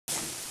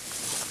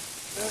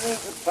There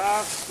is a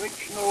path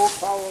which no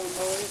fowl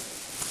knoweth,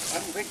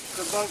 and which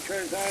the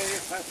vulture's eye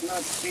hath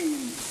not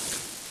seen.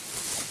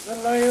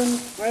 The lion's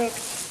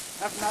whelps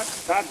have not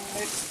trodden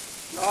it,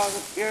 nor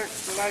the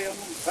fierce lion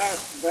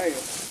passed by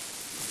it.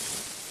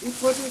 He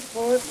putteth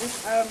forth his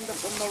hand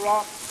upon the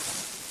rock,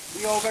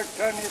 he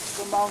overturneth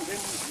the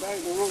mountains by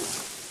the root.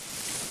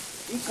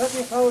 He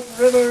cutteth out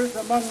rivers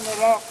among the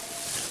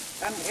rocks,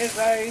 and his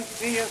eye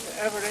seeth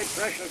every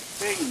precious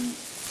thing.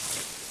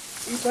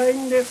 He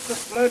bindeth the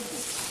flood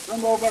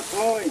from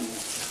overflowing,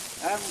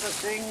 and the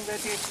thing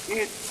that is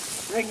hid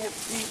bringeth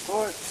he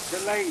forth to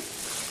light.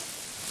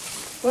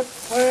 But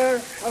where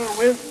shall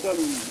wisdom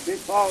be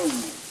found,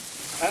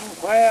 and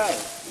where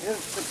is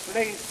the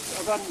place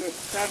of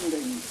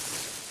understanding?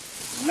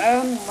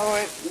 Man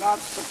knoweth not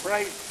the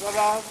price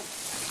thereof,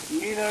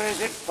 neither is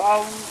it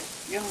found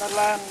in the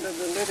land of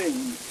the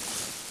living.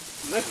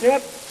 The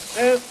depth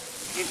saith,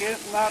 it is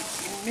not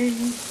in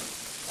me,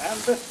 and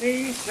the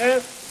sea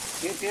saith,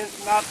 it is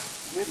not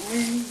with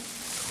me.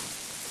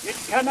 It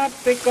cannot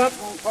be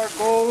gotten for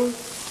gold,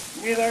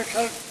 neither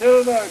shall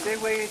silver be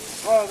weighed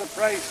for the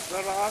price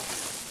thereof.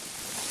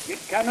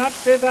 It cannot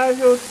be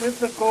valued with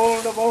the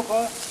gold of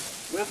Ophir,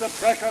 with the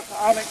precious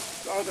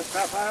onyx or the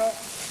sapphire.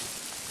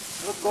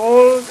 The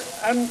gold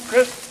and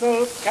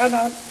crystal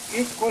cannot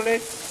equal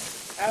it,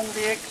 and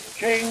the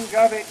exchange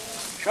of it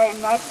shall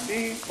not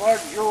be for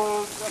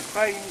jewels of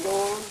fine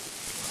gold.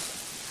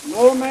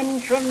 No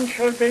mention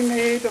shall be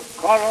made of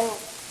coral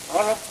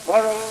or of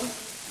pearl,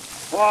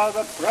 for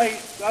the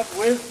price of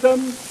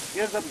wisdom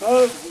is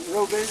above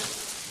rubies.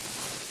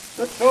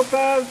 The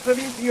topaz of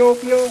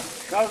Ethiopia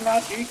shall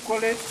not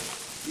equal it,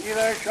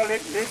 neither shall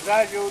it be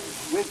valued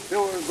with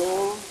pure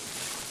gold.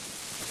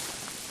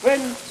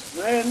 Whence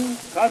then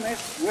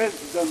cometh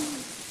wisdom,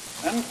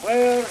 and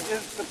where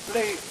is the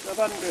place of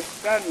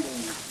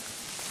understanding?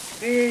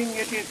 Seeing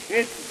it is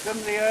hid from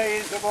the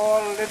eyes of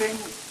all living,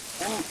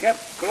 and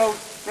kept close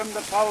from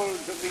the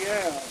fowls of the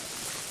air.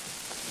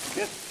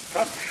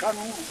 Destruction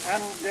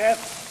and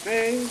death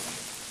say,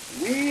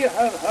 we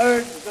have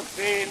heard the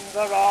fame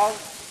thereof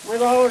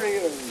with our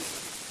ears.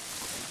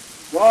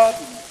 God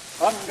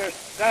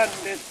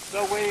understandeth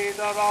the way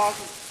thereof,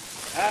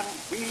 and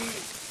he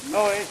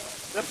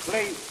knoweth the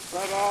place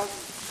thereof.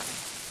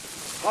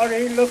 For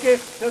he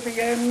looketh to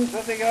the ends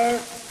of the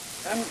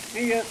earth, and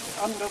seeth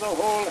under the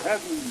whole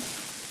heaven,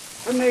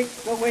 to make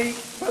the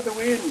wake for the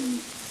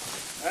wind,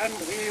 and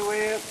he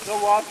weigheth the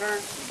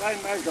waters by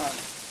measure.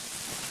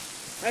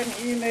 Then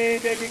he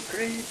made a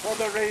decree for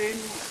the rain,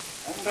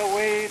 and a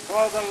way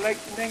for the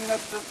lightning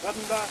of the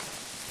thunder.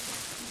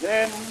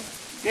 Then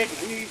did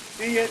he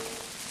see it,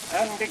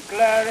 and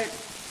declare it.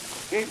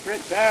 He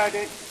prepared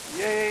it,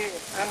 yea,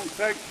 and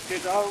searched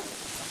it out.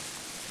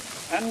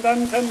 And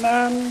unto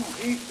man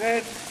he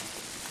said,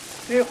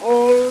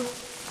 behold,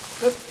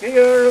 the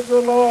fear of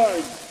the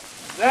Lord,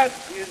 that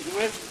is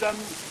wisdom,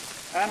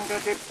 and to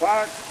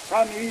depart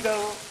from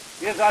evil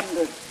is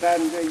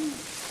understanding.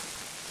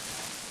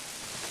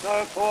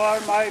 Therefore,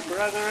 my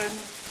brethren,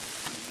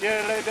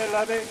 dearly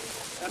beloved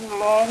and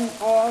longed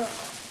for,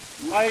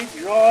 my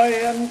joy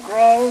and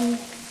crown,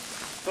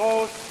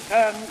 so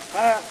stand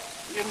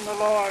fast in the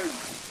Lord,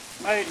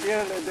 my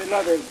dearly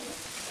beloved.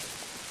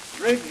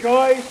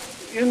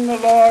 Rejoice in the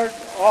Lord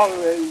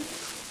always,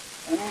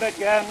 and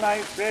again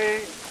I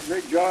say,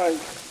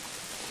 rejoice.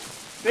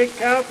 Be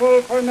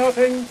careful for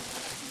nothing,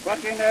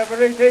 but in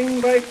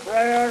everything by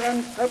prayer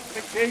and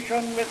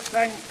supplication with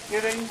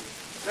thanksgiving,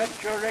 let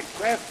your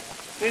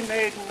requests be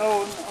made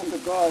known unto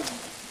God.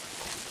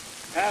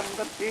 And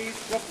the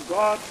peace of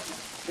God,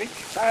 which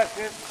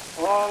passeth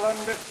all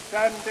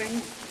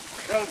understanding,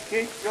 shall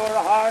keep your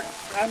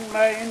hearts and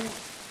minds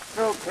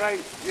through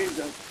Christ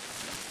Jesus.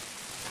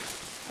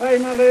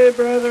 Finally,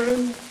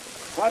 brethren,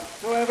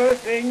 whatsoever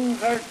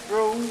things are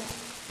true,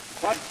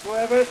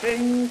 whatsoever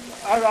things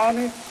are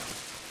honest,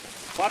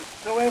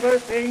 whatsoever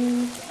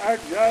things are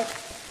just,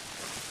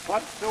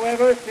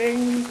 whatsoever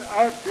things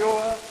are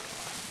pure,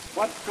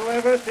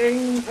 whatsoever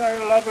things are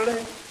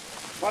lovely,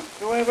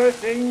 whatsoever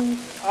things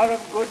are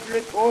of good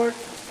report,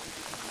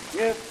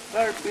 if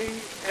there be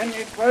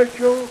any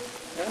virtue,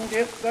 and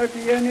if there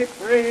be any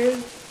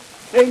praise,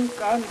 think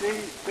on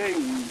these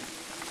things.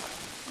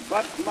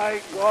 But my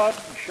God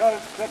shall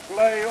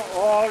supply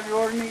all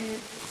your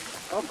needs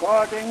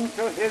according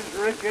to his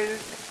riches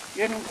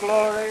in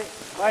glory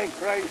by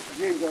Christ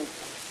Jesus.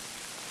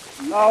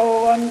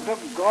 Now unto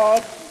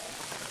God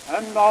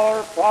and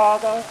our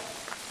Father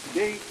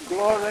be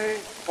glory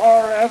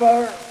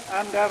forever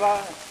and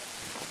ever.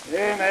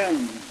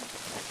 Amen.